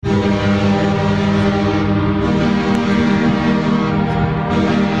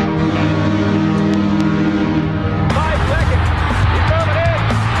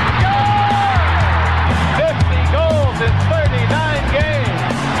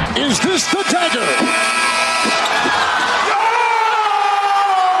Is this the dagger?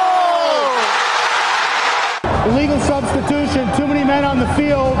 Illegal substitution, too many men on the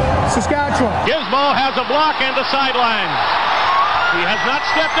field, Saskatchewan. Gizmo has a block and the sideline. He has not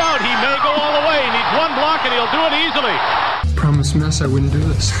stepped out. He may go all the way. He needs one block and he'll do it easily. Promise Mess I wouldn't do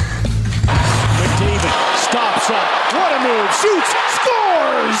this. McDavid stops up. What a move. Shoots.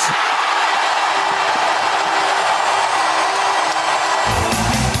 Scores!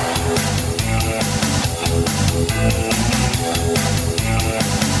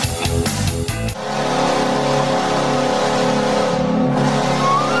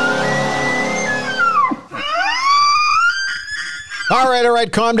 All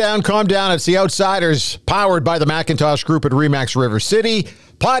right. Calm down. It's The Outsiders, powered by the Macintosh Group at RE/MAX River City,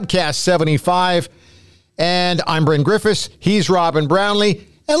 podcast 75. And I'm Bryn Griffiths. He's Robin Brownlee.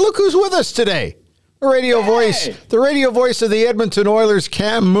 And look who's with us today. The radio voice of the Edmonton Oilers,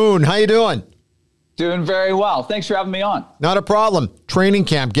 Cam Moon. How you doing? Doing very well. Thanks for having me on. Not a problem. Training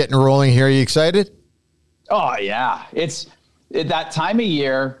camp getting rolling here. Are you excited? Oh, yeah. It's that time of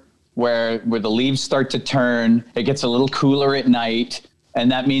year where the leaves start to turn. It gets a little cooler at night,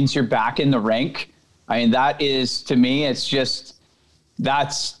 and that means you're back in the rink. I mean, that is, to me,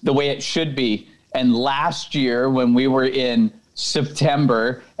 that's the way it should be. And last year, when we were in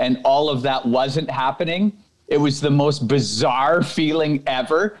September and all of that wasn't happening, it was the most bizarre feeling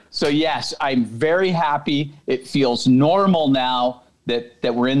ever. So yes, I'm very happy. It feels normal now that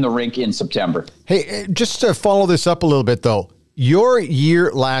we're in the rink in September. Hey, just to follow this up a little bit, though, your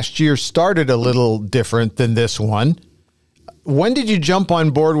year last year started a little different than this one. When did you jump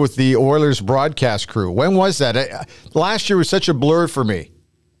on board with the Oilers broadcast crew? When was that? Last year was such a blur for me.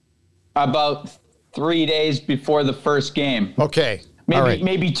 About 3 days before the first game. Okay.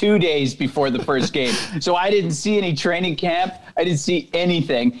 Maybe 2 days before the first game. So I didn't see any training camp. I didn't see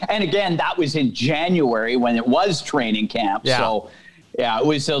anything. And again, that was in January when it was training camp. Yeah. So yeah, it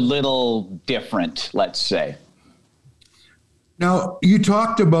was a little different, let's say. Now, you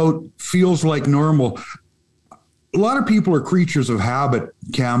talked about feels like normal. A lot of people are creatures of habit,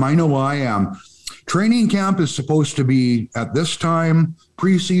 Cam. I know I am. Training camp is supposed to be at this time.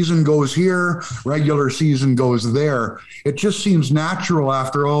 Preseason goes here. Regular season goes there. It just seems natural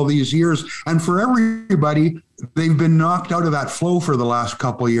after all these years. And for everybody, they've been knocked out of that flow for the last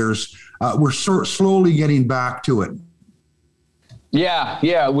couple of years. We're slowly getting back to it.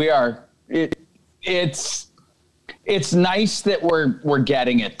 Yeah, we are. It's nice that we're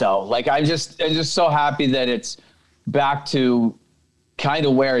getting it though. Like I'm just so happy that it's back to kind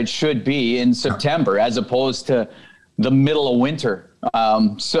of where it should be in September as opposed to the middle of winter.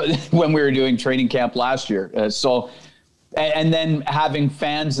 So when we were doing training camp last year. And then having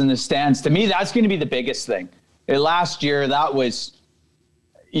fans in the stands, to me, that's going to be the biggest thing. Last year,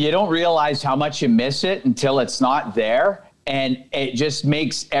 you don't realize how much you miss it until it's not there. And it just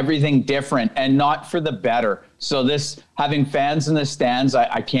makes everything different and not for the better. So having fans in the stands,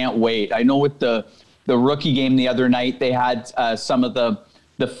 I can't wait. I know with the rookie game the other night, they had some of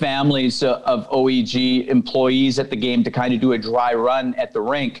the families of OEG employees at the game to kind of do a dry run at the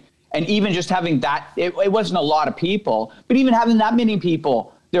rink. And even just having that, it wasn't a lot of people, but even having that many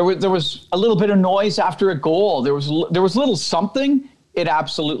people, there was a little bit of noise after a goal. There was little something. It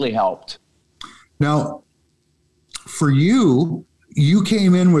absolutely helped. Now, for you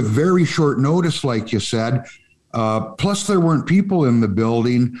came in with very short notice, like you said. Plus, there weren't people in the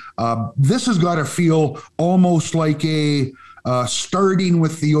building. This has got to feel almost like a starting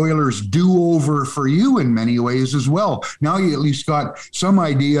with the Oilers do-over for you in many ways as well. Now you at least got some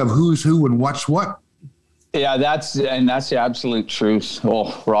idea of who's who and what's what. Yeah, that's the absolute truth.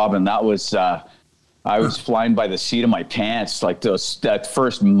 Oh, Robin, that was I was flying by the seat of my pants. Like that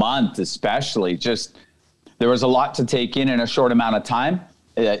first month, especially, just there was a lot to take in a short amount of time.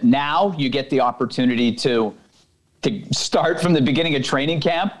 Now you get the opportunity to start from the beginning of training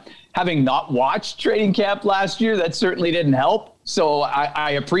camp. Having not watched training camp last year, that certainly didn't help. So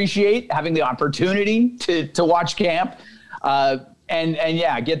I appreciate having the opportunity to watch camp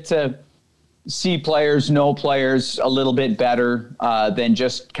and get to see players, know players a little bit better than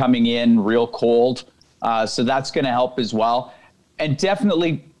just coming in real cold. So that's going to help as well. And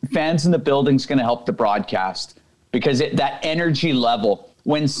definitely fans in the building is going to help the broadcast because that energy level,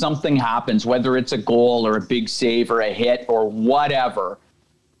 when something happens, whether it's a goal or a big save or a hit or whatever,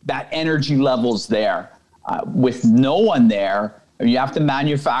 that energy level's there. With no one there, you have to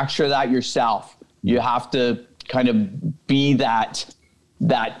manufacture that yourself. You have to kind of be that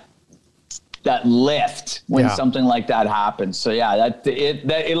that lift when Yeah. something like that happens. So yeah,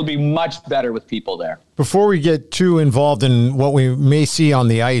 it'll be much better with people there. Before we get too involved in what we may see on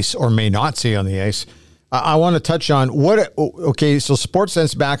the ice or may not see on the ice, I want to touch on okay, so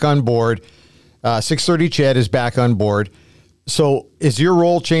Sportsnet's back on board. 630 Ched is back on board. So is your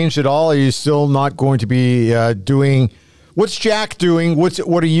role changed at all? Are you still not going to be doing... What's Jack doing? What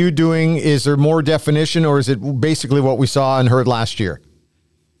are you doing? Is there more definition, or is it basically what we saw and heard last year?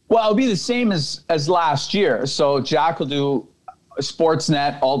 Well, it'll be the same as last year. So Jack will do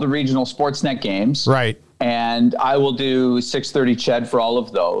Sportsnet, all the regional Sportsnet games. Right. And I will do 630 Ched for all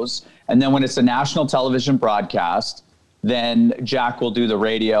of those. And then when it's a national television broadcast, then Jack will do the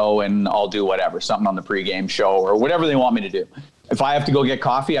radio and I'll do whatever, something on the pregame show or whatever they want me to do. If I have to go get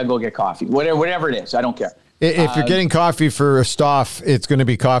coffee, I go get coffee. Whatever it is, I don't care. If you're getting coffee for Stoff, it's going to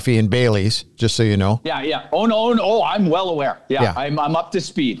be coffee and Bailey's, just so you know. Yeah. Oh, no. I'm well aware. Yeah. I'm up to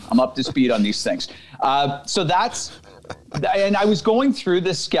speed. I'm up to speed on these things. So that's, and I was going through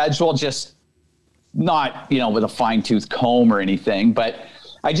this schedule, just not, with a fine tooth comb or anything, but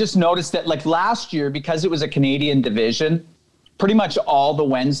I just noticed that like last year, because it was a Canadian division, pretty much all the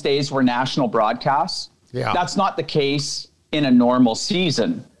Wednesdays were national broadcasts. Yeah. That's not the case in a normal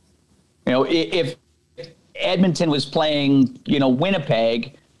season. If Edmonton was playing,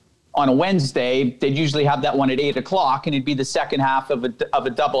 Winnipeg on a Wednesday, they'd usually have that one at 8:00 and it'd be the second half of a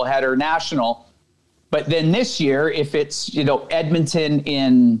doubleheader national. But then this year, if it's, Edmonton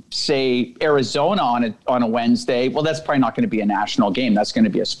in, say, Arizona on a Wednesday, well, that's probably not going to be a national game. That's going to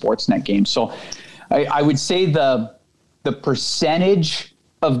be a Sportsnet game. So I would say the percentage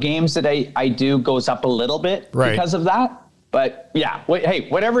of games that I do goes up a little bit because of that. But yeah, hey,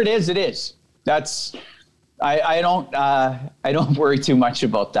 whatever it is, it is. That's... I don't worry too much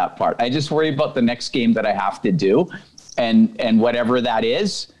about that part. I just worry about the next game that I have to do, and whatever that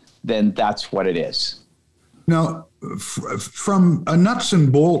is, then that's what it is. Now, from a nuts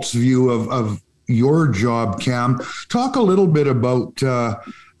and bolts view of your job, Cam, talk a little bit about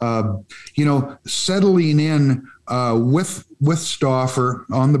settling in with Stauffer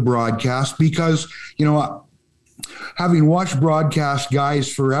on the broadcast, because having watched broadcast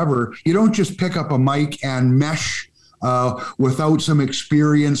guys forever, you don't just pick up a mic and mesh without some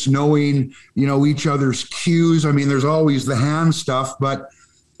experience, knowing, each other's cues. I mean, there's always the hand stuff, but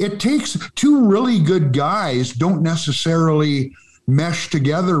it takes two really good guys don't necessarily mesh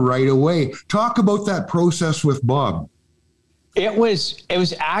together right away. Talk about that process with Bob. It was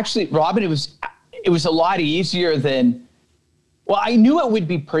actually, Robin, it was a lot easier than, well, I knew it would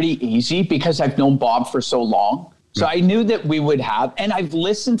be pretty easy because I've known Bob for so long. So I knew that we would have, and I've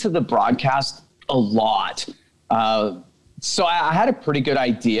listened to the broadcast a lot. So I had a pretty good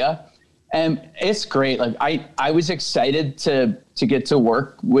idea, and it's great. Like I was excited to get to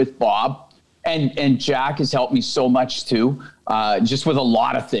work with Bob, and Jack has helped me so much too, just with a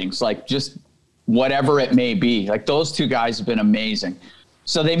lot of things, like just whatever it may be. Like those two guys have been amazing.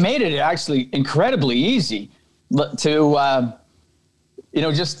 So they made it actually incredibly easy to,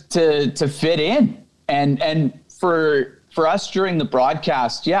 just to fit in. And for us during the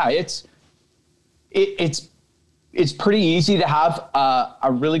broadcast, yeah, it's pretty easy to have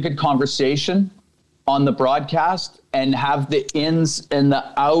a really good conversation on the broadcast and have the ins and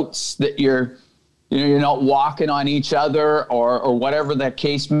the outs that you're not walking on each other or whatever the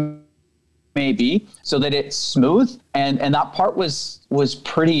case may be, so that it's smooth. And that part was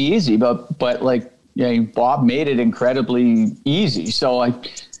pretty easy, but like, Bob made it incredibly easy. So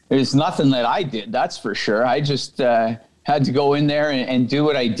there's nothing that I did, that's for sure. I just had to go in there and do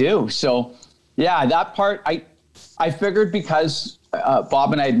what I do. So yeah, that part, I figured because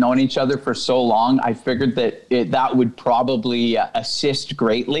Bob and I had known each other for so long, I figured that that would probably assist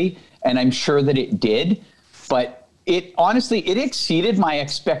greatly. And I'm sure that it did. But it exceeded my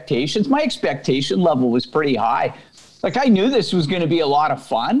expectations. My expectation level was pretty high. Like I knew this was going to be a lot of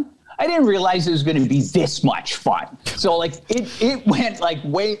fun. I didn't realize it was going to be this much fun. So like it went like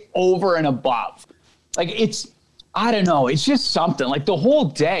way over and above. Like I don't know. It's just something like the whole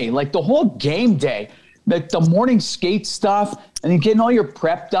day, like the whole game day, like the morning skate stuff and then getting all your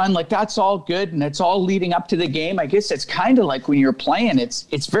prep done. Like that's all good. And it's all leading up to the game. I guess it's kind of like when you're playing,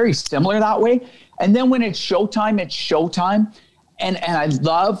 it's very similar that way. And then when it's showtime, it's showtime. And I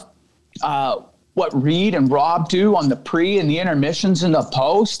love, what Reed and Rob do on the pre and the intermissions and the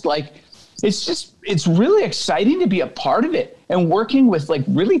post. Like it's really exciting to be a part of it and working with like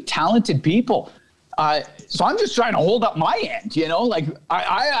really talented people. So I'm just trying to hold up my end, like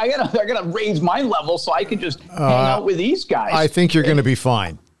I gotta raise my level so I can just hang out with these guys. I think you're going to be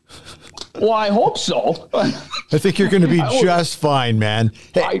fine. Well, I hope so. I think you're going to be just fine, man.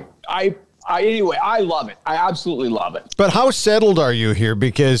 Hey. I Anyway, I love it. I absolutely love it. But how settled are you here?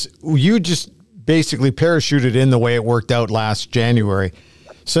 Because you just basically parachuted in the way it worked out last January.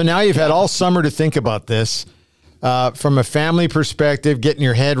 So now you've had all summer to think about this. From a family perspective, getting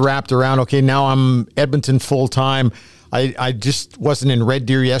your head wrapped around, okay, now I'm Edmonton full time. I just wasn't in Red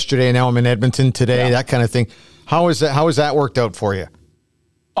Deer yesterday. Now I'm in Edmonton today, that kind of thing. How has that worked out for you?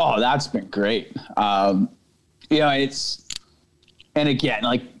 Oh, that's been great. And again,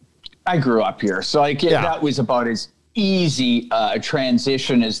 like I grew up here. So that was about as easy a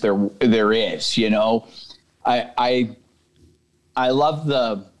transition as there is, I love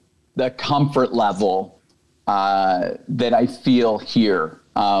the comfort level that I feel here.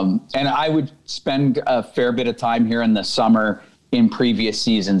 And I would spend a fair bit of time here in the summer in previous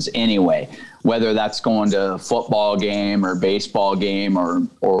seasons anyway, whether that's going to a football game or baseball game or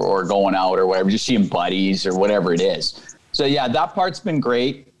going out or whatever, just seeing buddies or whatever it is. So yeah, that part's been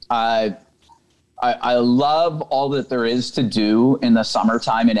great. I love all that there is to do in the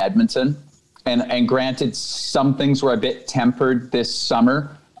summertime in Edmonton. And granted, some things were a bit tempered this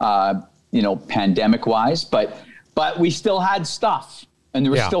summer, pandemic wise, but we still had stuff and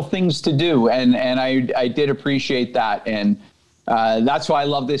there were still things to do. And I did appreciate that. And that's why I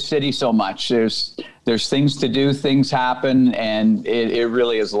love this city so much. There's things to do, things happen, and it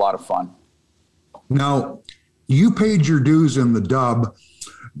really is a lot of fun. Now, you paid your dues in the Dub.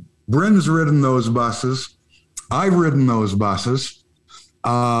 Bryn's ridden those buses. I've ridden those buses.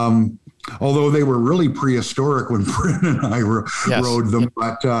 Although they were really prehistoric when Bryn and I rode them.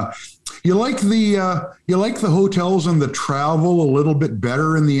 But you like the hotels and the travel a little bit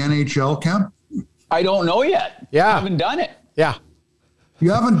better in the NHL camp? I don't know yet. Yeah. I haven't done it. Yeah.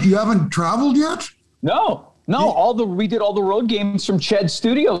 You haven't traveled yet? No. We did all the road games from Ched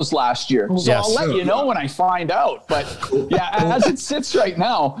Studios last year. So I'll let you know when I find out. But yeah, as it sits right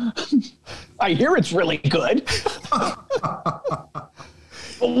now, I hear it's really good.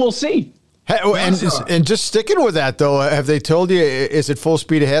 We'll see. Hey, and just sticking with that though, have they told you, is it full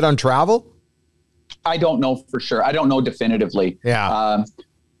speed ahead on travel? I don't know for sure. I don't know definitively. Yeah.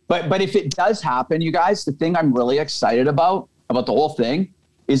 But if it does happen, you guys, the thing I'm really excited about the whole thing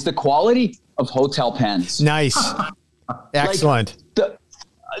is the quality of hotel pens. Nice. Excellent. Like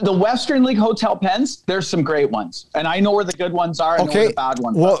the Western League hotel pens, there's some great ones. And I know where the good ones are. I know where the bad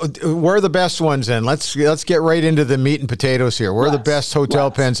ones are. Where are the best ones then? Let's get right into the meat and potatoes here. Where are the best hotel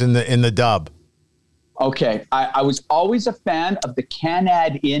pens in the Dub? Okay. I was always a fan of the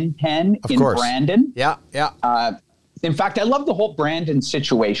Canad Inn pen in Brandon. Yeah. In fact, I love the whole Brandon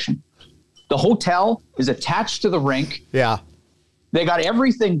situation. The hotel is attached to the rink. Yeah. They got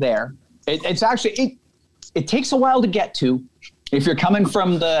everything there. It's actually, it takes a while to get to if you're coming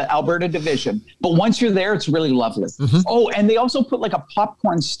from the Alberta division. But once you're there, it's really lovely. Mm-hmm. Oh, and they also put like a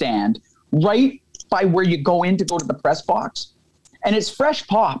popcorn stand right by where you go to the press box. And it's fresh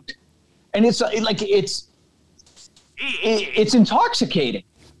popped. And it's like, it's intoxicating.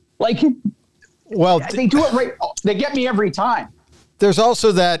 Like, well, they do it right. They get me every time. There's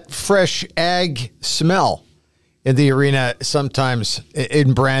also that fresh ag smell in the arena sometimes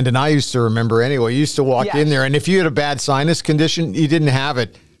in Brandon. I used to remember anyway. You used to walk in there, and if you had a bad sinus condition, you didn't have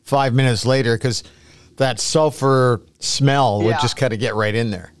it 5 minutes later because that sulfur smell would just kind of get right in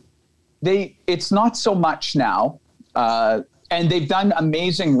there. It's not so much now. And they've done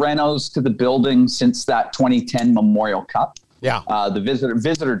amazing renos to the building since that 2010 Memorial Cup. Yeah. The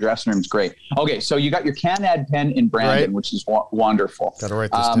visitor dressing room is great. Okay, so you got your Canad pen in Brandon, which is wonderful. Got to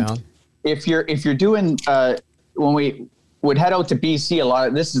write this down. If you're doing when we would head out to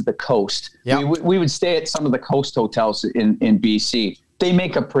BC, this is the coast. Yeah. We would stay at some of the coast hotels in BC. They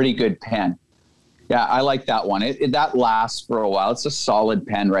make a pretty good pen. Yeah, I like that one. That lasts for a while. It's a solid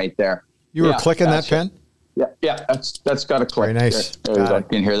pen right there. You were clicking that pen? Yeah, that's got a click. Very nice. There you go. You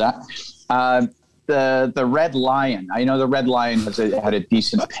can hear that. The Red Lion. I know the Red Lion had a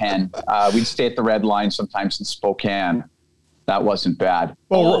decent pen. We'd stay at the Red Lion sometimes in Spokane. That wasn't bad.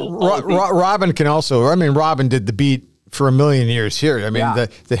 Well, Robin can also. I mean, Robin did the beat for a million years here. I mean,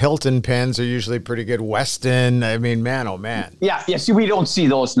 the Hilton pens are usually pretty good. Weston. I mean, man, oh man. Yeah. See, we don't see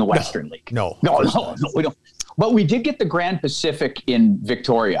those in the Western League. No, we don't. But we did get the Grand Pacific in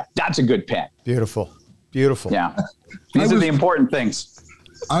Victoria. That's a good pen. Beautiful. Yeah. These are the important things.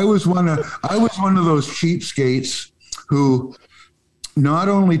 I was one of those cheapskates who not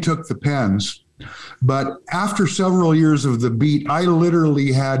only took the pens, but after several years of the beat, I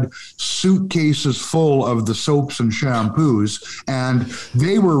literally had suitcases full of the soaps and shampoos, and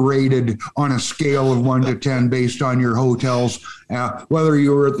they were rated on a scale of 1 to 10 based on your hotels, whether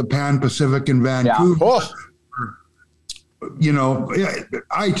you were at the Pan Pacific in Vancouver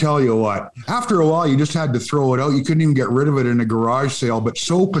I tell you what, after a while, you just had to throw it out. You couldn't even get rid of it in a garage sale, but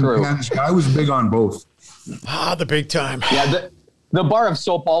soap and pens, I was big on both. The big time. Yeah, the bar of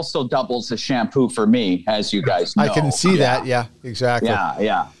soap also doubles as shampoo for me, as you guys know. I can see that. Yeah, exactly.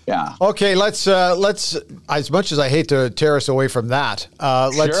 Yeah. Okay, let's. As much as I hate to tear us away from that,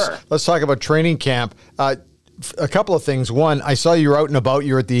 let's talk about training camp. A couple of things. One, I saw you were out and about.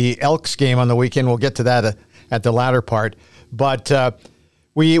 You were at the Elks game on the weekend. We'll get to that at the latter part. But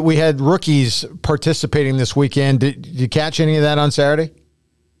we had rookies participating this weekend. Did you catch any of that on Saturday?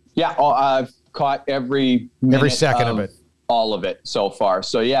 Yeah, I've caught every second of it. All of it so far.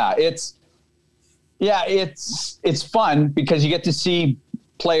 So it's fun because you get to see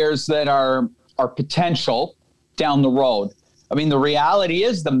players that are potential down the road. I mean, the reality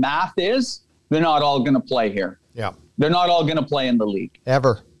is, the math is, they're not all going to play here. Yeah. They're not all going to play in the league.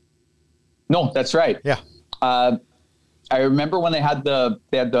 Ever. No, that's right. Yeah. I remember when they had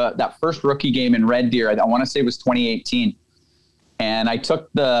that first rookie game in Red Deer. I want to say it was 2018. And I took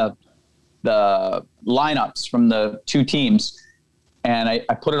the lineups from the two teams and I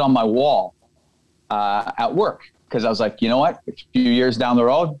put it on my wall at work, because I was like, you know what, a few years down the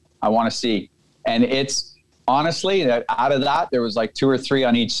road, I want to see. And it's honestly, out of that, there was like 2 or 3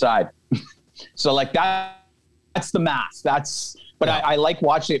 on each side. So like that's the math. But I like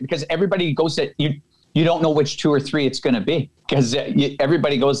watching it because everybody goes at you don't know which 2 or 3 it's going to be, because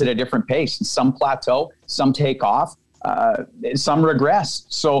everybody goes at a different pace. Some plateau, some take off, some regress.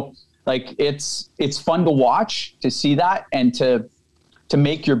 So like it's fun to watch, to see that, and to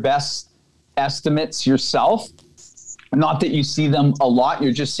make your best estimates yourself. Not that you see them a lot,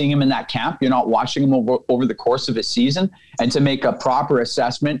 you're just seeing them in that camp. You're not watching them over the course of a season. And to make a proper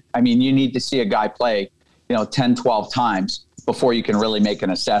assessment, I mean, you need to see a guy play, 10, 12 times before you can really make an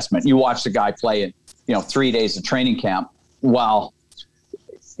assessment. You watch the guy play in 3 days of training camp. Well,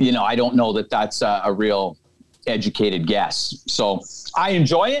 I don't know that that's a real educated guess. So I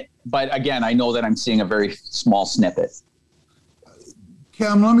enjoy it, but again, I know that I'm seeing a very small snippet.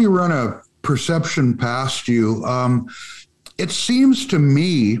 Cam, let me run a perception past you. It seems to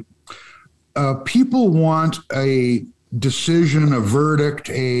me people want a decision, a verdict,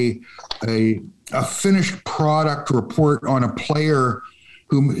 a finished product report on a player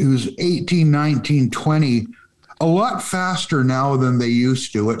who's 18, 19, 20 a lot faster now than they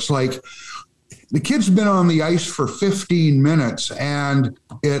used to. It's like the kid's been on the ice for 15 minutes and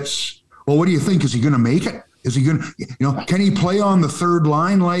it's, well, what do you think? Is he going to make it? Is he going to, can he play on the third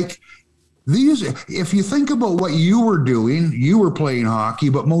line? Like these, if you think about what you were doing, you were playing hockey,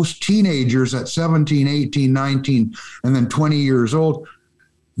 but most teenagers at 17, 18, 19, and then 20 years old,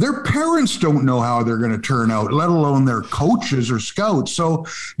 their parents don't know how they're going to turn out, let alone their coaches or scouts. So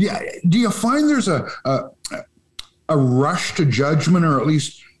yeah, do you find there's a rush to judgment, or at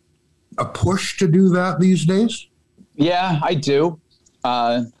least a push to do that these days? Yeah, I do.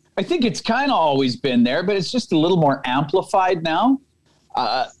 I think it's kind of always been there, but it's just a little more amplified now.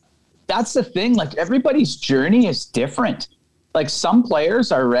 That's the thing. Like, everybody's journey is different. Like, some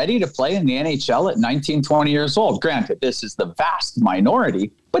players are ready to play in the NHL at 19, 20 years old. Granted, this is the vast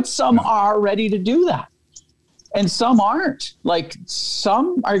minority, but some are ready to do that. And some aren't. Like,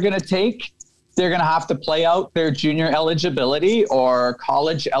 some are going to they're going to have to play out their junior eligibility or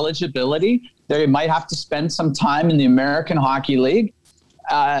college eligibility. They might have to spend some time in the American Hockey League.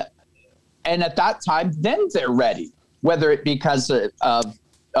 And at that time, then they're ready, whether it because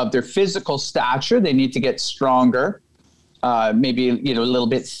of their physical stature, they need to get stronger, maybe, a little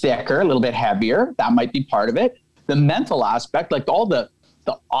bit thicker, a little bit heavier. That might be part of it. The mental aspect, like all the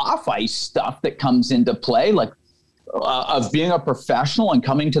off ice stuff that comes into play, like of being a professional and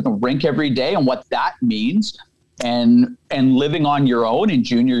coming to the rink every day and what that means, and living on your own. In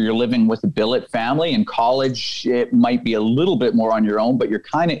junior, you're living with a billet family. In college, it might be a little bit more on your own, but you're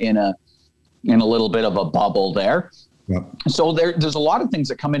kind of in a little bit of a bubble there. Yep. So there's a lot of things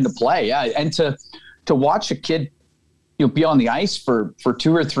that come into play. Yeah. And to watch a kid, be on the ice for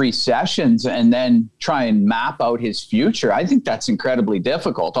 2 or 3 sessions and then try and map out his future, I think that's incredibly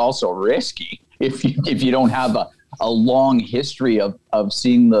difficult, also risky if you don't have a long history of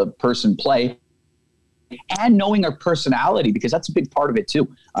seeing the person play and knowing their personality, because that's a big part of it too.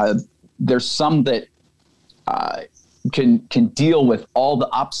 There's some that can deal with all the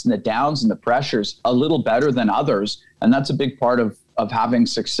ups and the downs and the pressures a little better than others. And that's a big part of having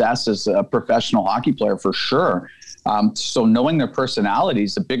success as a professional hockey player, for sure. So knowing their personality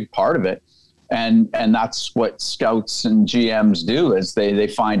is a big part of it. And that's what scouts and GMs do, is they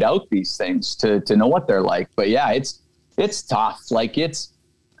find out these things to know what they're like. But yeah, it's tough. Like you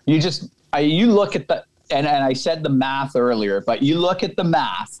look at and I said the math earlier, but you look at the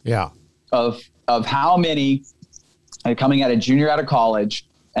math of how many are coming out of junior out of college,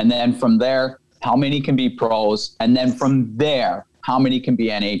 and then from there, how many can be pros, and then from there, how many can be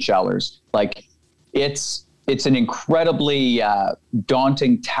NHLers. Like, it's an incredibly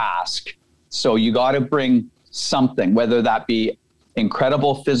daunting task. So you got to bring something, whether that be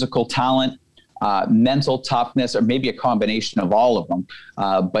incredible physical talent, mental toughness, or maybe a combination of all of them.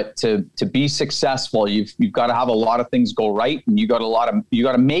 But to be successful, you've got to have a lot of things go right, and you got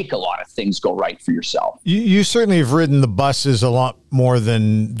to make a lot of things go right for yourself. You certainly have ridden the buses a lot more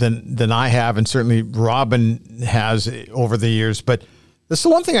than I have, and certainly Robin has over the years. But this is the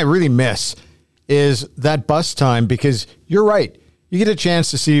one thing I really miss is that bus time, because you're right. You get a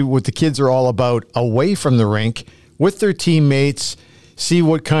chance to see what the kids are all about away from the rink with their teammates, see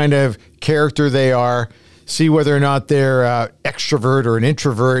what kind of character they are, see whether or not they're extrovert or an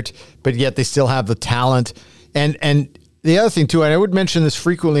introvert, but yet they still have the talent. And the other thing too, and I would mention this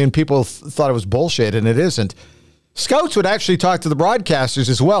frequently and people thought it was bullshit, and it isn't. Scouts would actually talk to the broadcasters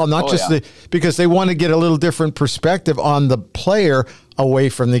as well, not because they want to get a little different perspective on the player away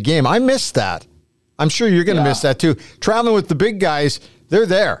from the game. I miss that. I'm sure you're going to miss that too. Traveling with the big guys, they're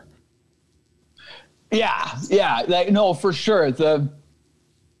there. Yeah. No, for sure.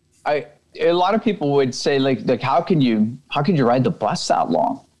 A lot of people would say like how can you ride the bus that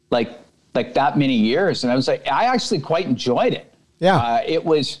long? Like that many years? And I was like, I actually quite enjoyed it. Yeah. It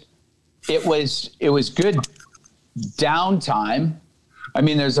was good downtime. I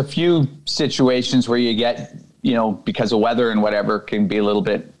mean, there's a few situations where you get, because of weather and whatever, can be a little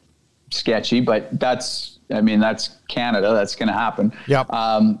bit sketchy, but that's Canada. That's going to happen. Yep.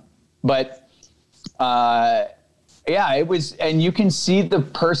 It was, and you can see the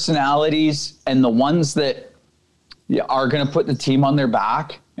personalities and the ones that are going to put the team on their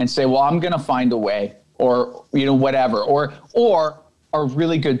back and say, well, I'm going to find a way, or, whatever, or are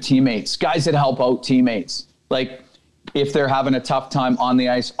really good teammates, guys that help out teammates. Like if they're having a tough time on the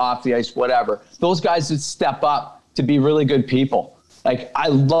ice, off the ice, whatever, those guys that step up to be really good people. Like, I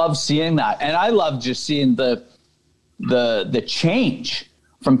love seeing that. And I love just seeing the change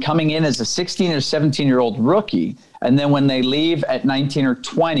from coming in as a 16 or 17-year-old rookie. And then when they leave at 19 or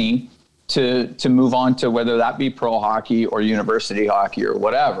 20 to move on to whether that be pro hockey or university hockey or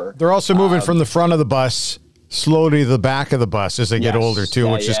whatever. They're also moving from the front of the bus slowly to the back of the bus as they get older too,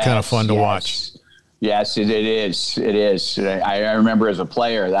 which is kind of fun to watch. Yes, it is. It is. I remember as a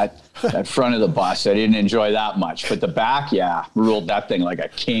player that front of the bus, I didn't enjoy that much, but the back, ruled that thing like a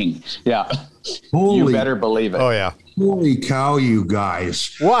king. Yeah. You better believe it. Oh yeah. Holy cow, you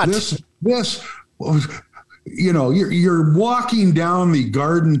guys. What? This you're walking down the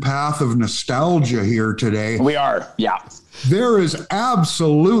garden path of nostalgia here today. We are. Yeah. There is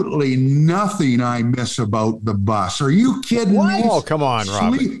absolutely nothing I miss about the bus. Are you kidding me? Oh, come on,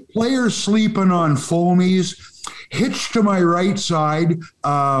 Robin. Players sleeping on foamies, hitched to my right side.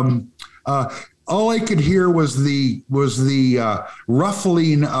 All I could hear was the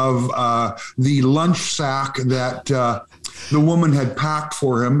ruffling of the lunch sack that the woman had packed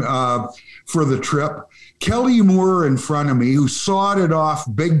for him for the trip. Kelly Moore in front of me, who sawed it off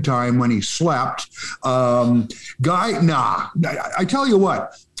big time when he slept. I tell you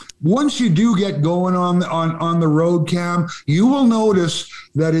what, once you do get going on the road, Cam, you will notice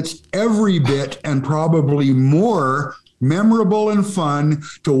that it's every bit and probably more memorable and fun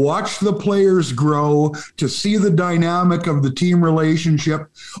to watch the players grow, to see the dynamic of the team relationship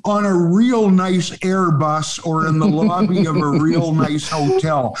on a real nice Airbus or in the lobby of a real nice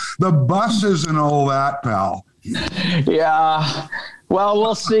hotel. The buses and all that, pal. Yeah. Well,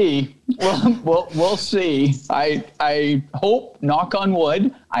 we'll see. We'll see. I hope, knock on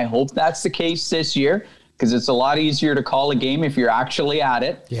wood, I hope that's the case this year, because it's a lot easier to call a game if you're actually at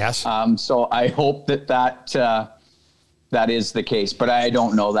it. Yes. So I hope that is the case, but I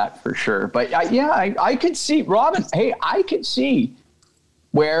don't know that for sure. But I could see, Robin. Hey, I could see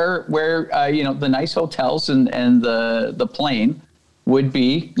where the nice hotels and the plane would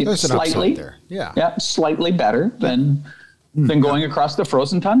be slightly there. slightly better than going across the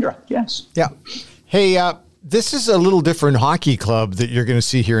frozen tundra. Yes. Yeah. Hey, this is a little different hockey club that you're going to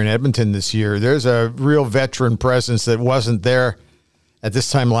see here in Edmonton this year. There's a real veteran presence that wasn't there at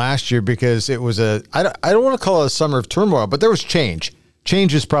this time last year, because it was I don't want to call it a summer of turmoil, but there was change.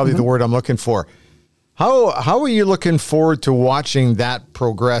 Change is probably the word I'm looking for. How are you looking forward to watching that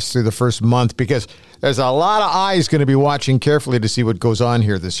progress through the first month? Because there's a lot of eyes going to be watching carefully to see what goes on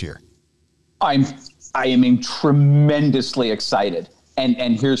here this year. I am tremendously excited, and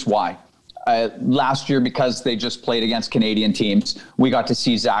here's why. Last year, because they just played against Canadian teams, we got to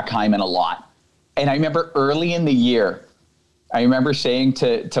see Zach Hyman a lot. And I remember early in the year, I remember saying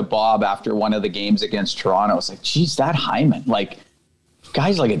to Bob after one of the games against Toronto, I was like, geez, that Hyman, like,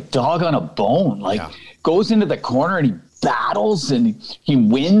 guy's like a dog on a bone. Like, goes into the corner and he battles and he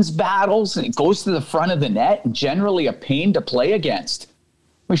wins battles and he goes to the front of the net, and generally a pain to play against.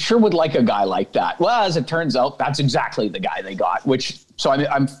 We sure would like a guy like that. Well, as it turns out, that's exactly the guy they got, so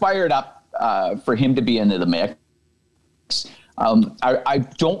I'm fired up for him to be into the mix. I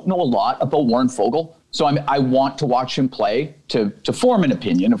don't know a lot about Warren Foegele, so I want to watch him play to form an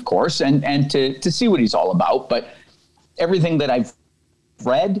opinion, of course, and to see what he's all about. But everything that I've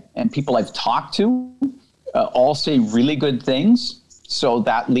read and people I've talked to all say really good things. So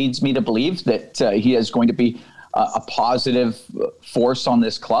that leads me to believe that he is going to be a positive force on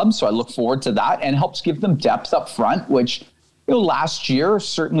this club. So I look forward to that, and helps give them depth up front, which, last year,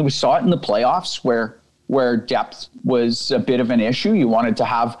 certainly we saw it in the playoffs where depth was a bit of an issue. You wanted to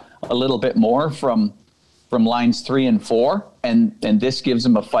have a little bit more from lines 3 and 4, and this gives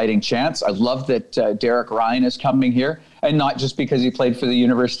them a fighting chance. I love that Derek Ryan is coming here, and not just because he played for the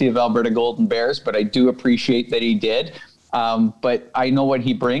University of Alberta Golden Bears, but I do appreciate that he did. But I know what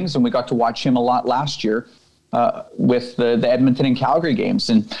he brings, and we got to watch him a lot last year with the Edmonton and Calgary games.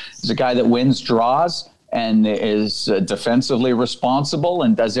 And he's a guy that wins draws and is defensively responsible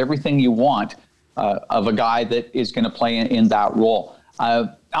and does everything you want of a guy that is going to play in that role. I'm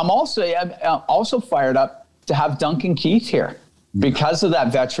also fired up to have Duncan Keith here because of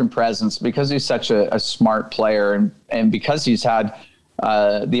that veteran presence, because he's such a smart player, and because he's had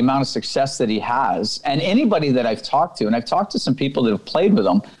the amount of success that he has. And anybody that I've talked to, and I've talked to some people that have played with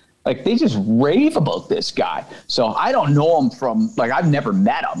him, like, they just rave about this guy. So I don't know him from, like, I've never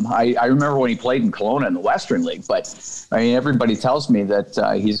met him. I remember when he played in Kelowna in the Western League, but I mean, everybody tells me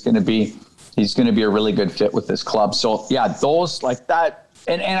that he's going to be a really good fit with this club. So yeah, those like that.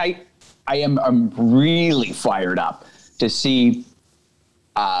 And I'm really fired up to see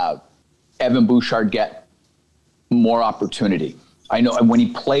Evan Bouchard get more opportunity. I know when he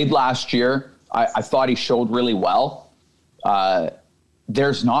played last year, I thought he showed really well.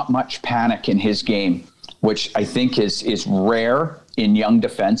 There's not much panic in his game, which I think is rare in young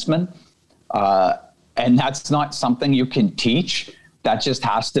defensemen. And that's not something you can teach. That just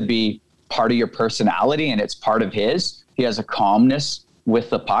has to be part of your personality, and it's part of his. He has a calmness with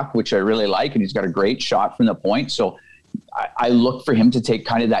the puck, which I really like, and he's got a great shot from the point. So I look for him to take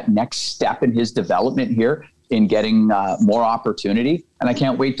kind of that next step in his development here in getting more opportunity. And I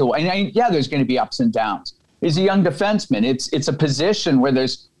can't wait to, there's going to be ups and downs. He's a young defenseman. It's a position where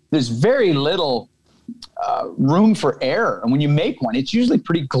there's very little room for error. And when you make one, it's usually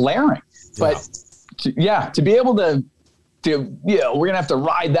pretty glaring. Yeah. But to be able to we're going to have to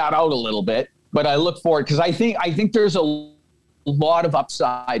ride that out a little bit. But I look forward, because I think there's a lot of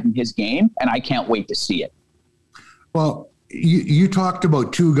upside in his game, and I can't wait to see it. Well, you talked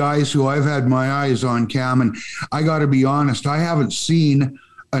about two guys who I've had my eyes on, Cam, and I got to be honest, I haven't seen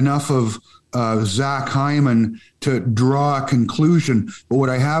enough of Zach Hyman to draw a conclusion. But what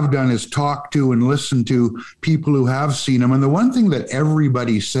I have done is talk to and listen to people who have seen him. And the one thing that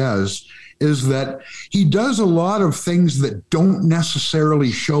everybody says is that he does a lot of things that don't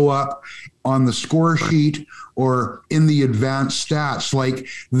necessarily show up on the score sheet or in the advanced stats. Like,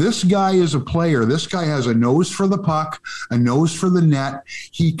 this guy is a player. This guy has a nose for the puck, a nose for the net.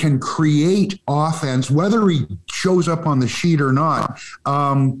 He can create offense, whether he shows up on the sheet or not.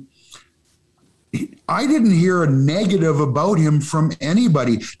 I didn't hear a negative about him from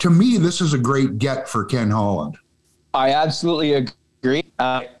anybody. To me, this is a great get for Ken Holland. I absolutely agree.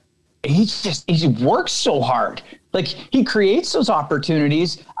 He works so hard. Like, he creates those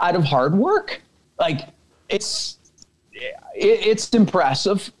opportunities out of hard work. Like, it's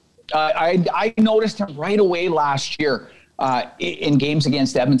impressive. I noticed him right away last year in games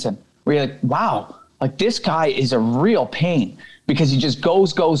against Edmonton, where you're like, wow, like, this guy is a real pain, because he just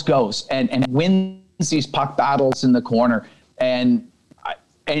goes and wins these puck battles in the corner. And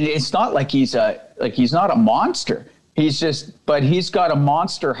it's not like he's not a monster. But he's got a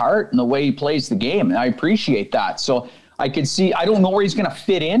monster heart in the way he plays the game. And I appreciate that. So I don't know where he's going to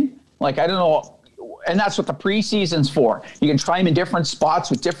fit in. Like, I don't know. And that's what the preseason's for. You can try him in different spots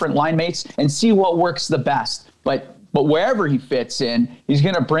with different line mates and see what works the best. But wherever he fits in, he's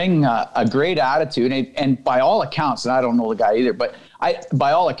going to bring a great attitude. And by all accounts, and I don't know the guy either, but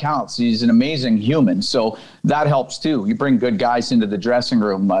by all accounts, he's an amazing human. So that helps too. You bring good guys into the dressing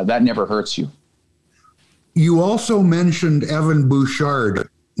room. That never hurts you. You also mentioned Evan Bouchard.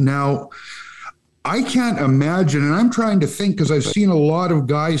 Now, I can't imagine, and I'm trying to think, because I've seen a lot of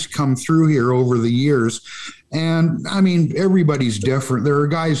guys come through here over the years, and I mean, everybody's different. There are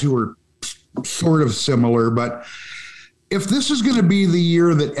guys who are sort of similar, but if this is going to be the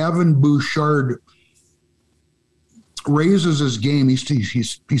year that Evan Bouchard raises his game,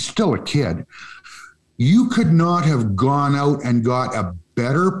 he's still a kid. You could not have gone out and got a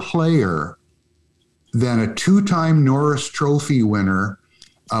better player than a 2-time Norris Trophy winner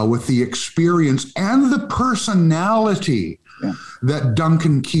with the experience and the personality that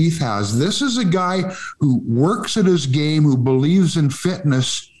Duncan Keith has. This is a guy who works at his game, who believes in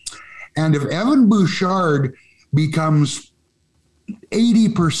fitness. And if Evan Bouchard becomes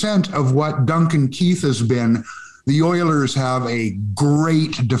 80% of what Duncan Keith has been, the Oilers have a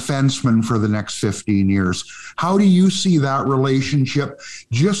great defenseman for the next 15 years. How do you see that relationship?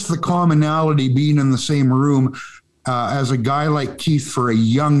 Just the commonality being in the same room as a guy like Keith for a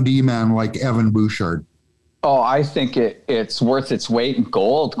young D-man like Evan Bouchard. Oh, I think it's worth its weight in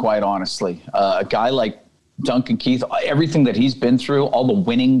gold, quite honestly. A guy like Duncan Keith, everything that he's been through, all the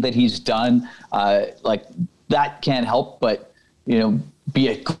winning that he's done, like that can't help but, be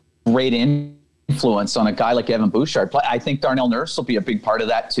a great influence on a guy like Evan Bouchard. I think Darnell Nurse will be a big part of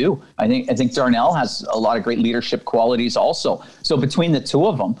that too. I think Darnell has a lot of great leadership qualities also. So between the two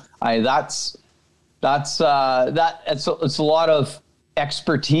of them, it's a lot of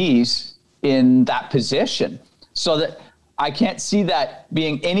expertise in that position. So that I can't see that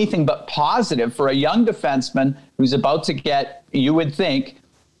being anything but positive for a young defenseman who's about to get, you would think,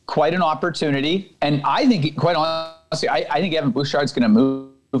 quite an opportunity. And I think, quite honestly, I think Evan Bouchard's going to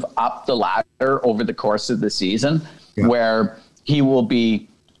move up the ladder over the course of the season, where he will be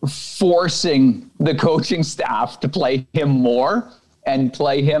forcing the coaching staff to play him more and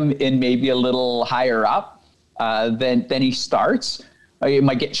play him in maybe a little higher up than he starts. He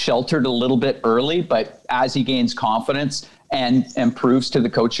might get sheltered a little bit early, but as he gains confidence and proves to the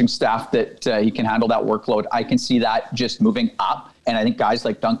coaching staff that he can handle that workload, I can see that just moving up. And I think guys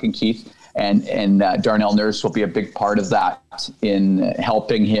like Duncan Keith and Darnell Nurse will be a big part of that in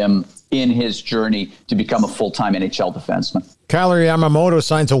helping him in his journey to become a full-time NHL defenseman. Kailer Yamamoto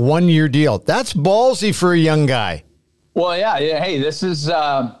signs a 1-year deal. That's ballsy for a young guy. Well, yeah. Hey, this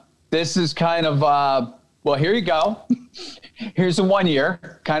is kind of, well, here you go. Here's a 1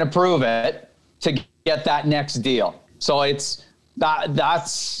 year, kind of prove it to get that next deal. So that's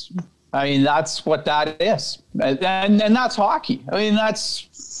what that is. And that's hockey. I mean,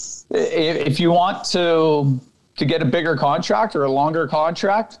 that's, if you want to get a bigger contract or a longer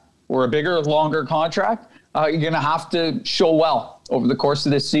contract or a bigger, longer contract, you're going to have to show well over the course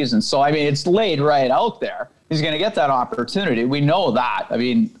of this season. So, I mean, it's laid right out there. He's going to get that opportunity. We know that. I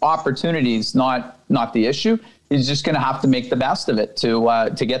mean, opportunity is not the issue. He's just going to have to make the best of it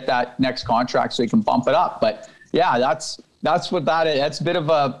to get that next contract so he can bump it up. But yeah, that's what that is. That's a bit of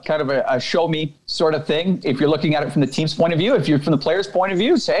a kind of a show me sort of thing. If you're looking at it from the team's point of view, if you're from the player's point of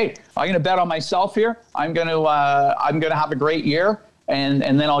view, say, hey, I'm going to bet on myself here. I'm going to have a great year, and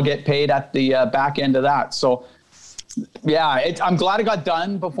then I'll get paid at the back end of that. So yeah, I'm glad it got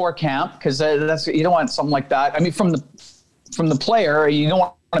done before camp, because you don't want something like that. I mean, from the player, you don't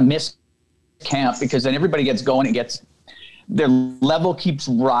want to miss camp, because then everybody gets going. Their level keeps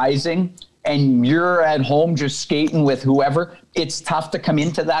rising, and you're at home just skating with whoever. It's tough to come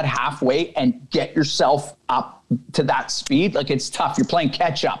into that halfway and get yourself up to that speed. Like, it's tough. You're playing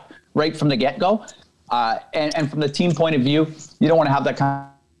catch up right from the get-go. And from the team point of view, you don't want to have that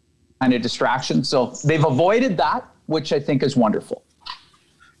kind of distraction. So they've avoided that, which I think is wonderful.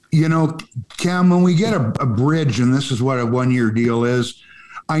 Cam, when we get a bridge, and this is what a 1-year deal is,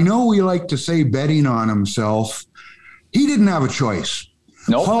 I know we like to say betting on himself. He didn't have a choice.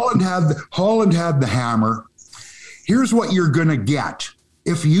 Nope. Holland had the hammer. Here's what you're going to get.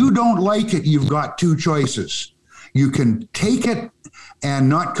 If you don't like it, you've got two choices. You can take it and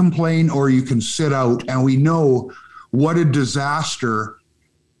not complain, or you can sit out. And we know what a disaster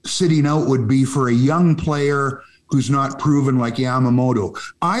sitting out would be for a young player who's not proven like Yamamoto.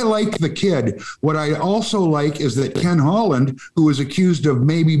 I like the kid. What I also like is that Ken Holland, who was accused of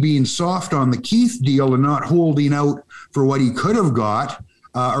maybe being soft on the Keith deal and not holding out for what he could have got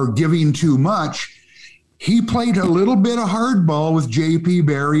or giving too much, he played a little bit of hardball with JP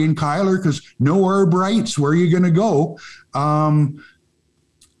Barry and Kailer, because no Arb Wrights, where are you going to go?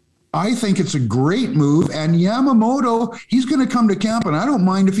 I think it's a great move. And Yamamoto, he's going to come to camp, and I don't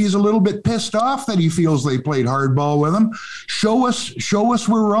mind if he's a little bit pissed off that he feels they played hardball with him. Show us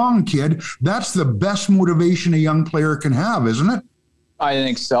we're wrong, kid. That's the best motivation a young player can have, isn't it? I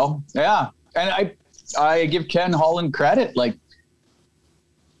think so. Yeah. And I give Ken Holland credit. Like,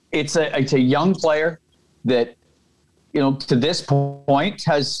 it's a young player that, to this point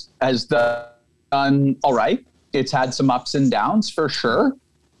has done all right. It's had some ups and downs for sure.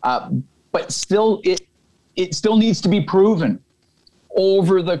 but still it still needs to be proven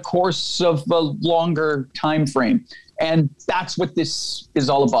over the course of a longer time frame. And that's what this is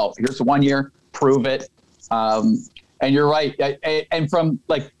all about. Here's the 1 year, prove it. And you're right. And from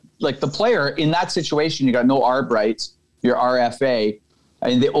like the player in that situation, you got no ARB rights, your RFA,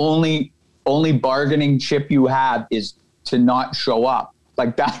 and the only bargaining chip you have is to not show up.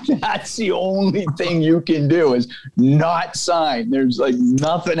 Like that's the only thing you can do is not sign. There's like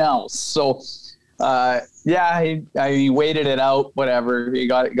nothing else. So he waited it out, whatever. He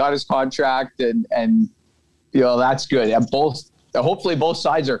got his contract and that's good. And hopefully both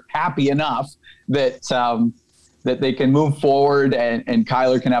sides are happy enough that they can move forward and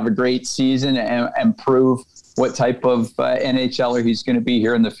Kyler can have a great season and prove what type of NHLer he's going to be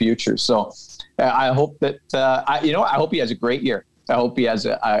here in the future. So I hope that, I hope he has a great year. I hope he has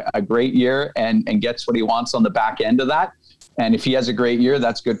a great year and gets what he wants on the back end of that. And if he has a great year,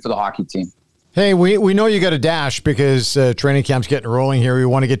 that's good for the hockey team. Hey, we know you got a dash because training camp's getting rolling here. We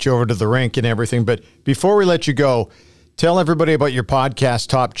want to get you over to the rink and everything. But before we let you go, tell everybody about your podcast,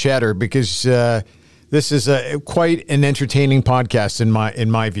 Top Cheddar, because this is quite an entertaining podcast in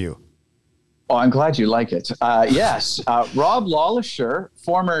my view. Oh, I'm glad you like it. Yes, Rob Lawlisher,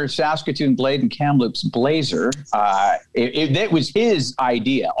 former Saskatoon Blade and Kamloops Blazer. It was his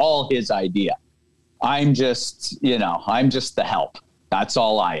idea, all his idea. I'm just the help. That's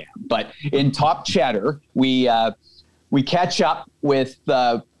all I am. But in Top Cheddar, we catch up with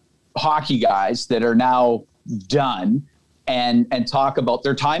hockey guys that are now done and talk about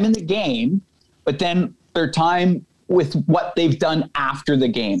their time in the game, but then their time with what they've done after the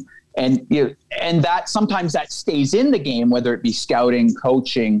game. And that sometimes that stays in the game, whether it be scouting,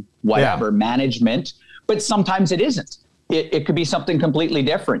 coaching, whatever, management, but sometimes it isn't. It could be something completely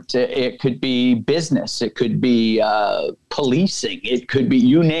different. It could be business. It could be policing. It could be,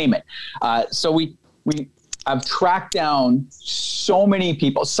 you name it. So we have tracked down so many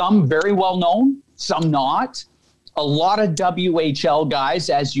people, some very well known, some not. A lot of WHL guys,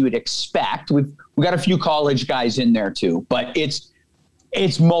 as you would expect. We've got a few college guys in there too, but it's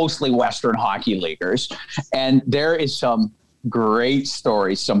mostly Western Hockey Leaguers. And there is some great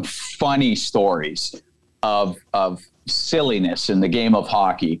stories, some funny stories of silliness in the game of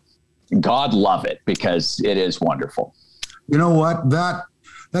hockey. God love it because it is wonderful. You know what?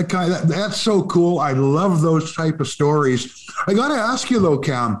 That's so cool. I love those type of stories. I got to ask you though,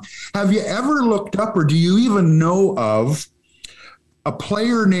 Cam, have you ever looked up or do you even know of a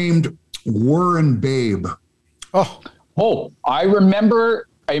player named Warren Babe? Oh, I remember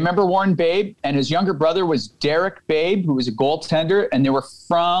Warren Babe, and his younger brother was Derek Babe, who was a goaltender, and they were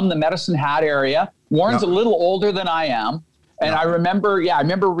from the Medicine Hat area. Warren's a little older than I am, and I remember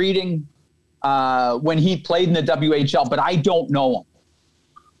reading when he played in the WHL, but I don't know him.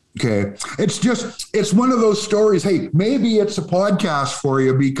 Okay. It's one of those stories. Hey, maybe it's a podcast for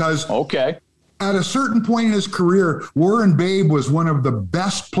you because at a certain point in his career, Warren Babe was one of the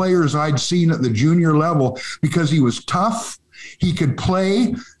best players I'd seen at the junior level because he was tough. He could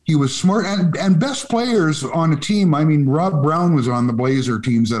play. He was smart and best players on a team. I mean, Rob Brown was on the Blazer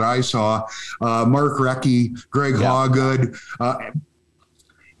teams that I saw. Mark Recchi, Greg Hawgood.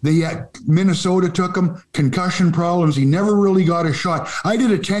 Minnesota took him, concussion problems. He never really got a shot. I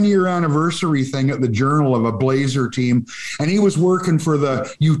did a 10-year anniversary thing at the Journal of a Blazer team, and he was working for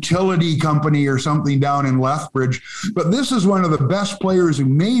the utility company or something down in Lethbridge. But this is one of the best players who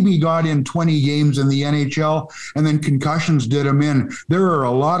maybe got in 20 games in the NHL, and then concussions did him in. There are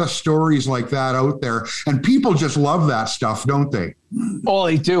a lot of stories like that out there, and people just love that stuff, don't they? Oh,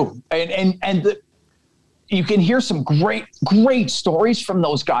 they do. You can hear some great stories from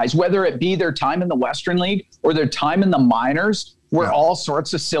those guys, whether it be their time in the Western League or their time in the minors, where all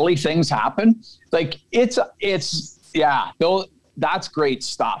sorts of silly things happen. Like that's great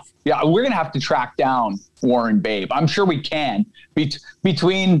stuff. Yeah, we're gonna have to track down Warren Babe. I'm sure we can.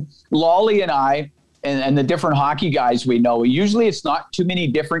 Between Lolly and I and the different hockey guys we know, usually it's not too many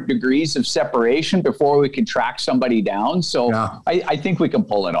different degrees of separation before we can track somebody down. So I think we can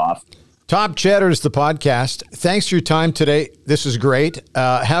pull it off. Top Cheddar is the podcast. Thanks for your time today. This is great.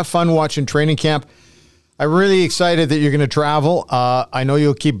 Have fun watching training camp. I'm really excited that you're going to travel. I know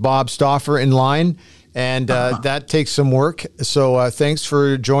you'll keep Bob Stauffer in line, and that takes some work. So thanks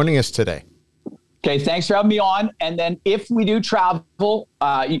for joining us today. Okay, thanks for having me on. And then if we do travel,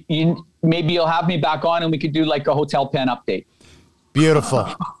 maybe you'll have me back on and we could do like a hotel pen update.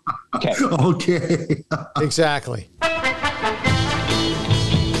 Beautiful. Okay. Exactly.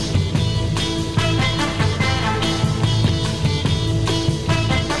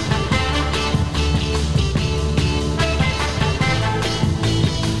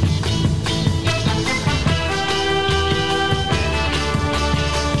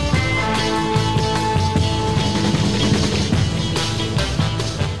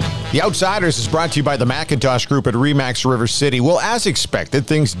 The Outsiders is brought to you by the Macintosh Group at RE/MAX River City. Well, as expected,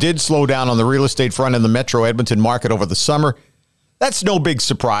 things did slow down on the real estate front in the Metro Edmonton market over the summer. That's no big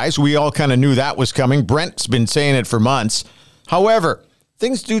surprise. We all kind of knew that was coming. Brent's been saying it for months. However,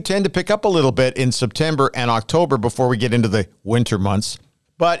 things do tend to pick up a little bit in September and October before we get into the winter months.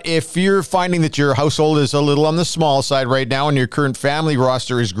 But if you're finding that your household is a little on the small side right now and your current family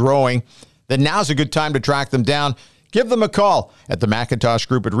roster is growing, then now's a good time to track them down. Give them a call at the Macintosh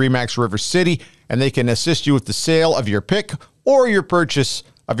Group at RE/MAX River City, and they can assist you with the sale of your pick or your purchase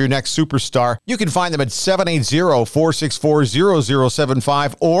of your next superstar. You can find them at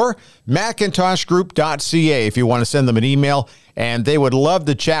 780-464-0075 or macintoshgroup.ca if you want to send them an email, and they would love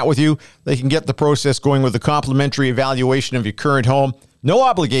to chat with you. They can get the process going with a complimentary evaluation of your current home. No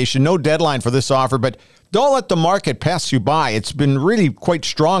obligation, no deadline for this offer, but don't let the market pass you by. It's been really quite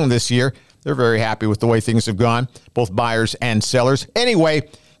strong this year. They're very happy with the way things have gone, both buyers and sellers. Anyway,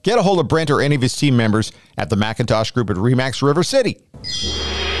 get a hold of Brent or any of his team members at the Macintosh Group at RE/MAX River City.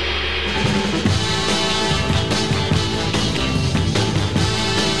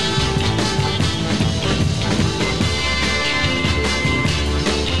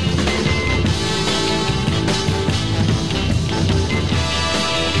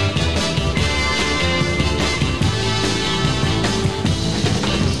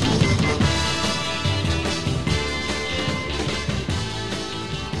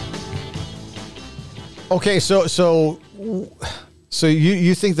 Okay, so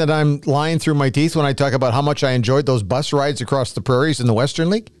you think that I'm lying through my teeth when I talk about how much I enjoyed those bus rides across the prairies in the Western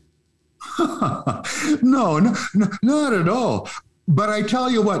League? No, not at all. But I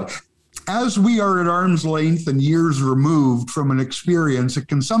tell you what, as we are at arm's length and years removed from an experience, it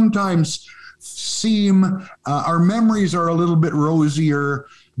can sometimes seem our memories are a little bit rosier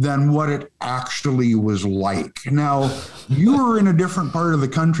than what it actually was like. Now, you were in a different part of the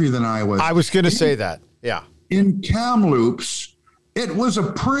country than I was. I was going to say that. Yeah. In Kamloops, it was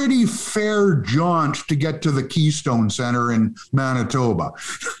a pretty fair jaunt to get to the Keystone Center in Manitoba.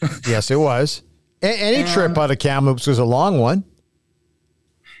 Yes, it was. Any trip out of Kamloops was a long one.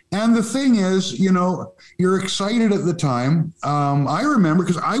 And the thing is, you're excited at the time. I remember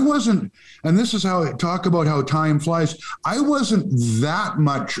because I wasn't, and this is how I talk about how time flies. I wasn't that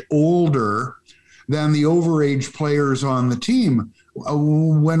much older than the overage players on the team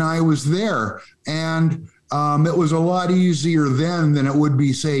when I was there. And it was a lot easier then than it would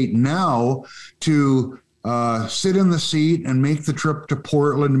be, say, now to sit in the seat and make the trip to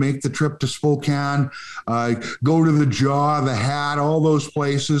Portland, make the trip to Spokane, go to the Jaw, the Hat, all those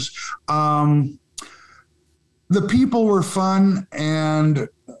places. The people were fun, and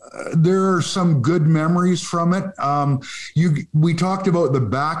there are some good memories from it. We talked about the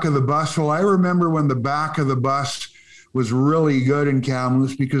back of the bus. Well, I remember when the back of the bus was really good in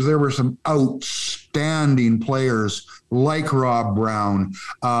Kamloops because there were some outstanding players like Rob Brown,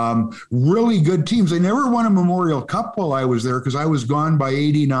 really good teams. They never won a Memorial Cup while I was there because I was gone by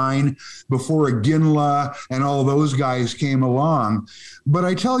 89 before Ginla and all those guys came along. But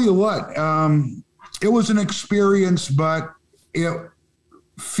I tell you what, it was an experience, but it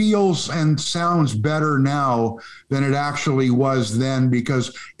feels and sounds better now than it actually was then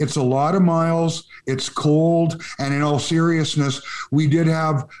because it's a lot of miles, it's cold, and in all seriousness, we did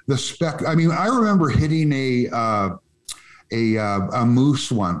have the spec. I mean, I remember hitting a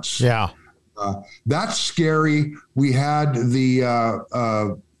moose once. Yeah. That's scary. We had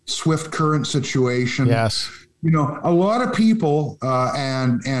the swift current situation. Yes. A lot of people,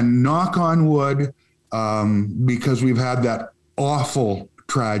 and knock on wood, because we've had that awful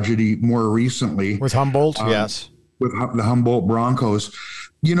tragedy more recently with Humboldt. Yes. With the Humboldt Broncos.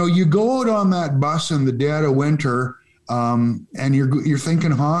 You go out on that bus in the dead of winter, and you're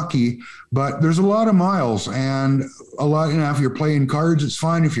thinking hockey, but there's a lot of miles and a lot. If you're playing cards, it's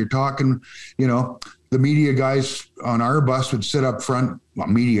fine. If you're talking, the media guys on our bus would sit up front. Well,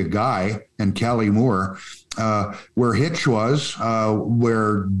 media guy and Kelly Moore, where Hitch was,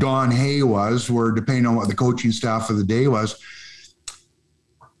 where Don Hay was, where depending on what the coaching staff of the day was.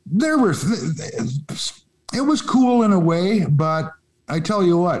 It was cool in a way, but I tell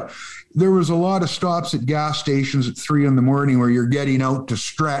you what, there was a lot of stops at gas stations at 3 a.m. where you're getting out to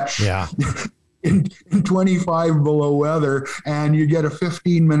stretch. Yeah. in 25 below weather, and you get a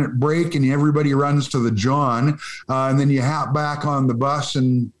 15-minute break and everybody runs to the John, and then you hop back on the bus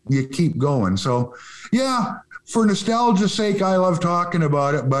and you keep going. So yeah, for nostalgia's sake, I love talking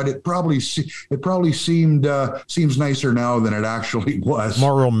about it, but it probably seems nicer now than it actually was.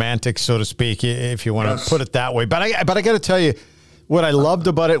 More romantic, so to speak, if you want to put it that way. But I got to tell you what I loved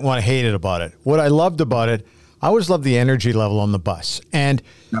about it and what I hated about it. What I loved about it, I always loved the energy level on the bus. And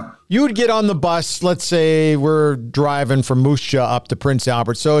you would get on the bus, let's say we're driving from Moose Jaw up to Prince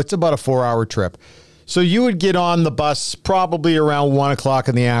Albert, so it's about a 4-hour trip. So you would get on the bus probably around 1 o'clock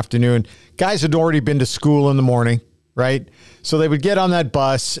in the afternoon. Guys had already been to school in the morning, right? So they would get on that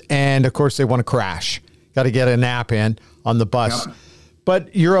bus, and of course they want to crash. Got to get a nap in on the bus. Yep.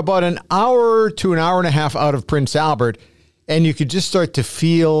 But you're about an hour to an hour and a half out of Prince Albert, and you could just start to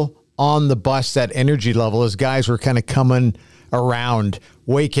feel on the bus that energy level as guys were kind of coming around,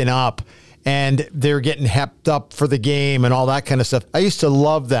 waking up, and they're getting hepped up for the game and all that kind of stuff. I used to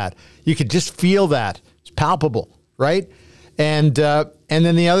love that. You could just feel that. It's palpable, right? And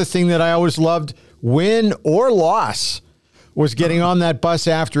then the other thing that I always loved, win or loss, was getting on that bus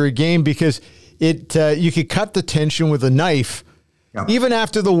after a game, because you could cut the tension with a knife. Yep. Even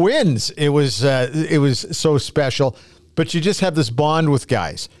after the wins, it was so special. But you just have this bond with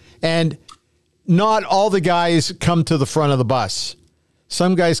guys. And not all the guys come to the front of the bus.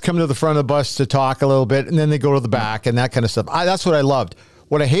 Some guys come to the front of the bus to talk a little bit, and then they go to the back and that kind of stuff. That's what I loved.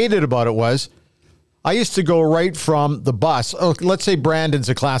 What I hated about it was I used to go right from the bus. Oh, let's say Brandon's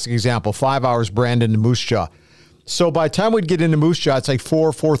a classic example. 5 hours Brandon to Moose Jaw. So by the time we'd get into Moose Jaw, it's like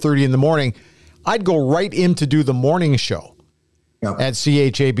 4:30 in the morning. I'd go right in to do the morning show at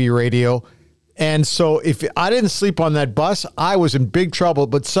CHAB Radio. And so if I didn't sleep on that bus, I was in big trouble.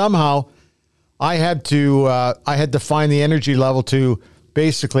 But somehow I had to find the energy level to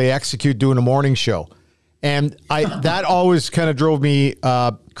basically execute doing a morning show. And that always kind of drove me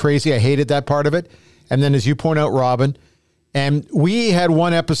crazy. I hated that part of it. And then, as you point out, Robin, and we had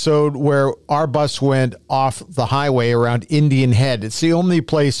one episode where our bus went off the highway around Indian Head. It's the only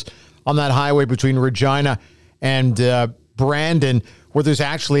place on that highway between Regina and Brandon where there's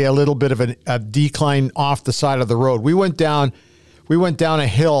actually a little bit of a decline off the side of the road. We went down a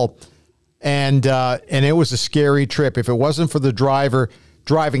hill, and it was a scary trip. If it wasn't for the driver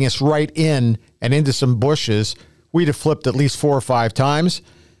driving us right in and into some bushes, we'd have flipped at least 4 or 5 times.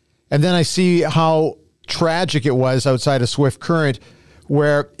 And then I see how tragic it was outside of Swift Current,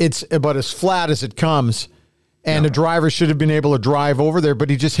 where it's about as flat as it comes, and the driver should have been able to drive over there, but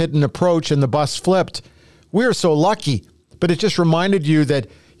he just hit an approach and the bus flipped. We were so lucky, but it just reminded you that,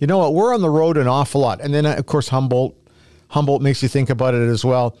 you know what, we're on the road an awful lot. And then, of course, Humboldt makes you think about it as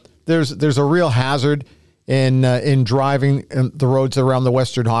well. There's a real hazard in driving the roads around the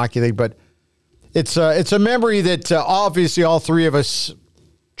Western Hockey League, but it's a memory that obviously all three of us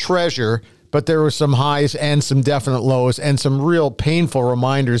treasure, but there were some highs and some definite lows and some real painful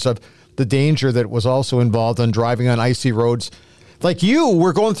reminders of the danger that was also involved in driving on icy roads. Like you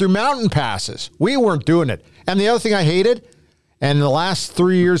were going through mountain passes. We weren't doing it. And the other thing I hated, and in the last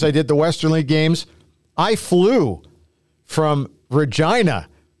 3 years I did the Western League games, I flew from Regina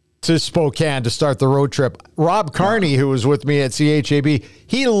to Spokane to start the road trip. Rob Carney, who was with me at CHAB,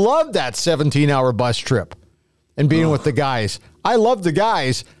 he loved that 17-hour bus trip and being with the guys. I loved the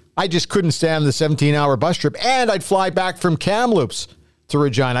guys. I just couldn't stand the 17-hour bus trip. And I'd fly back from Kamloops to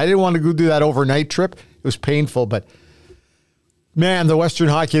Regina. I didn't want to go do that overnight trip. It was painful, but man, the Western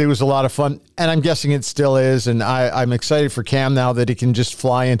Hockey League was a lot of fun, and I'm guessing it still is, and I'm excited for Cam now that he can just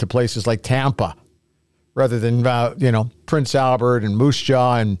fly into places like Tampa rather than, Prince Albert and Moose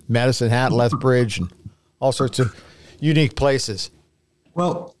Jaw and Medicine Hat, Lethbridge, and all sorts of unique places.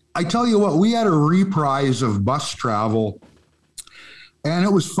 Well, I tell you what, we had a reprise of bus travel, and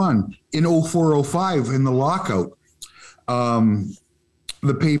it was fun. In 0405, in the lockout,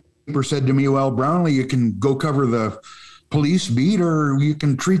 the paper said to me, well, Brownlee, you can go cover the police beat, or you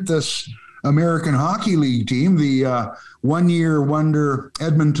can treat this American Hockey League team, the one-year wonder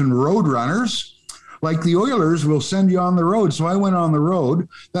Edmonton Roadrunners. Like the Oilers, will send you on the road. So I went on the road.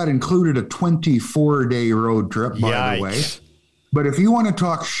 That included a 24-day road trip, by the way. But if you want to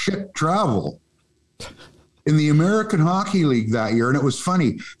talk shit travel, in the American Hockey League that year, and it was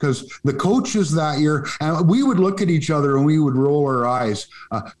funny because the coaches that year, and we would look at each other and we would roll our eyes.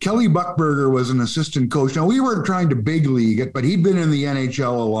 Kelly Buchberger was an assistant coach. Now, we weren't trying to big league it, but he'd been in the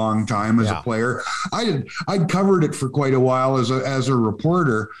NHL a long time as a player. I'd covered it for quite a while as a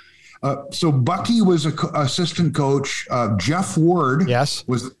reporter. So Bucky was an assistant coach. Jeff Ward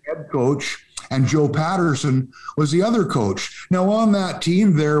was the head coach, and Joe Patterson was the other coach. Now, on that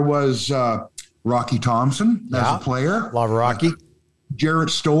team, there was Rocky Thompson as a player. Love Rocky.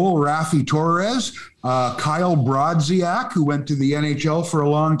 Jarrett Stoll, Rafi Torres, Kyle Brodziak, who went to the NHL for a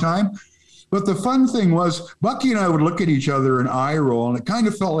long time. But the fun thing was, Bucky and I would look at each other and eye roll, and it kind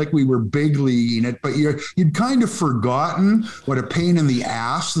of felt like we were big leaguing it, but you'd kind of forgotten what a pain in the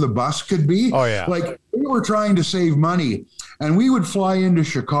ass the bus could be. Oh, yeah. Like, we were trying to save money, and we would fly into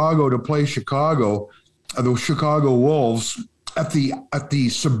Chicago to play Chicago, the Chicago Wolves at the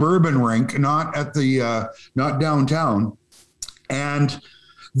suburban rink, not downtown. And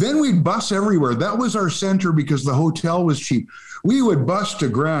then we'd bus everywhere. That was our center because the hotel was cheap. We would bus to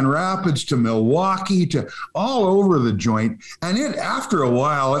Grand Rapids, to Milwaukee, to all over the joint. And after a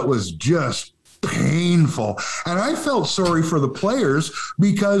while, it was just painful. And I felt sorry for the players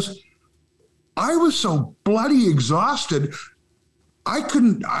because I was so bloody exhausted.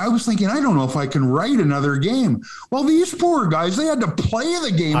 I was thinking, I don't know if I can write another game. Well, these poor guys, they had to play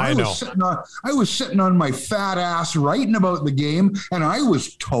the game. I was sitting on my fat ass writing about the game, and I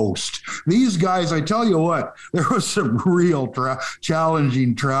was toast. These guys, I tell you what, there was some real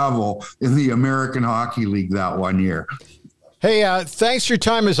challenging travel in the American Hockey League that one year. Hey, thanks for your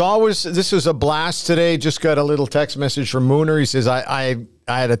time as always. This was a blast today. Just got a little text message from Mooner. He says, I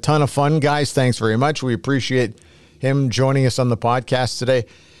had a ton of fun, guys. Thanks very much. We appreciate him joining us on the podcast today.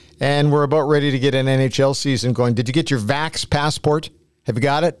 And we're about ready to get an NHL season going. Did you get your Vax passport? Have you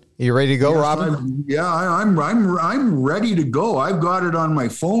got it? Are you ready to go, yes, Robin? I'm ready to go. I've got it on my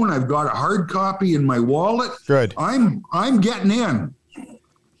phone. I've got a hard copy in my wallet. Good. I'm getting in.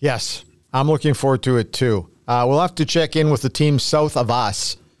 Yes, I'm looking forward to it too. We'll have to check in with the team south of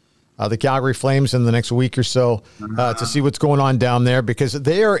us, the Calgary Flames, in the next week or so to see what's going on down there, because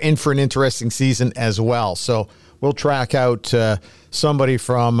they are in for an interesting season as well. So we'll track out somebody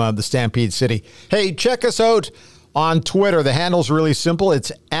from the Stampede City. Hey, check us out on Twitter. The handle's really simple.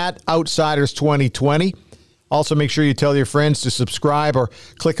 It's @Outsiders2020. Also, make sure you tell your friends to subscribe or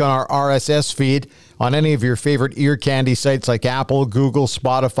click on our RSS feed on any of your favorite ear candy sites like Apple, Google,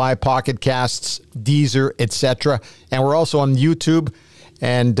 Spotify, Pocket Casts, Deezer, etc. And we're also on YouTube.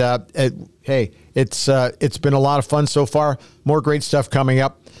 And hey, it's been a lot of fun so far. More great stuff coming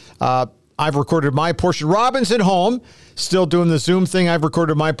up. I've recorded my portion. Robin's at home, still doing the Zoom thing. I've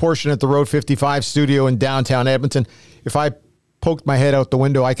recorded my portion at the Road 55 studio in downtown Edmonton. If I poked my head out the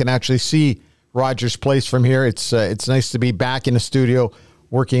window, I can actually see Rogers Place from here. It's nice to be back in a studio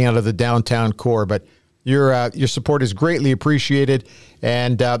working out of the downtown core. But your support is greatly appreciated.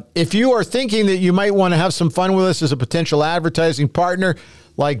 And if you are thinking that you might want to have some fun with us as a potential advertising partner,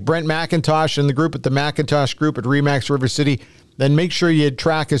 like Brent McIntosh and the group at the McIntosh Group at RE/MAX River City, then make sure you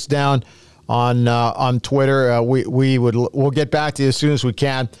track us down on Twitter. We'll get back to you as soon as we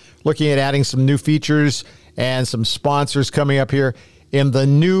can. Looking at adding some new features and some sponsors coming up here in the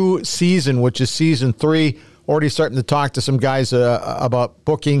new season, which is season 3. Already starting to talk to some guys about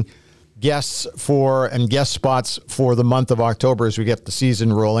booking guests and guest spots for the month of October as we get the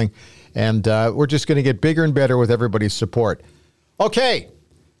season rolling. And we're just going to get bigger and better with everybody's support. Okay,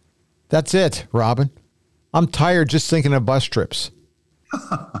 that's it, Robin. I'm tired just thinking of bus trips.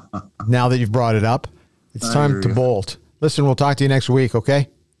 Now that you've brought it up, it's time to bolt. Listen, we'll talk to you next week, okay?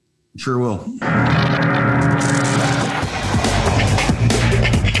 Sure will.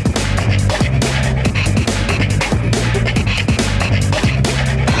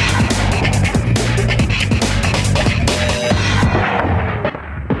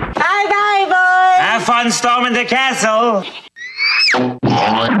 Have fun storming the castle.